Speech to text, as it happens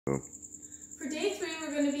For day 3,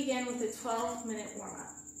 we're going to begin with a 12-minute warm-up.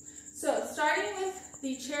 So starting with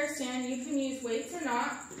the chair stand, you can use weights or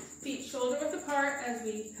not, feet shoulder width apart as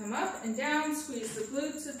we come up and down, squeeze the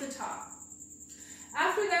glutes at the top.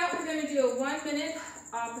 After that, we're going to do a 1-minute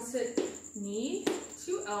opposite knee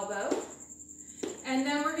to elbow, and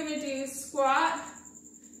then we're going to do squat,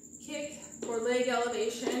 kick, or leg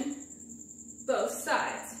elevation, both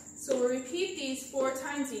sides. So we'll repeat these 4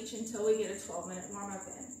 times each until we get a 12-minute warm-up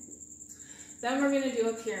in. Then we're going to do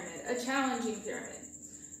a pyramid, a challenging pyramid.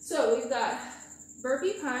 So we've got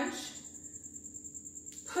burpee punch,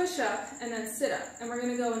 push up, and then sit up. And we're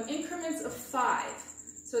going to go in increments of 5.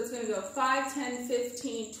 So it's going to go 5, 10,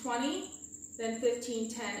 15, 20, then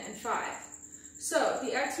 15, 10, and 5. So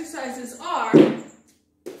the exercises are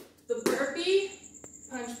the burpee,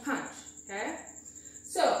 punch, punch, okay?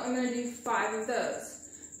 So I'm going to do 5 of those.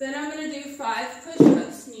 Then I'm going to do 5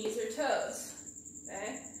 push-ups, knees or toes,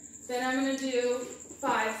 okay? Then I'm going to do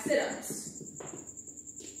 5 sit-ups,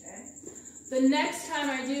 okay? The next time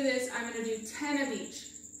I do this, I'm going to do 10 of each,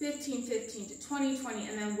 15, 15 to 20, 20,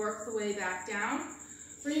 and then work the way back down.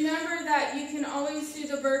 Remember that you can always do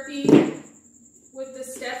the burpee with the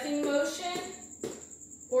stepping motion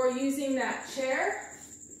or using that chair.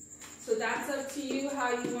 So that's up to you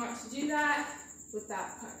how you want to do that with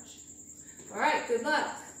that punch. All right, good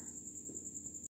luck.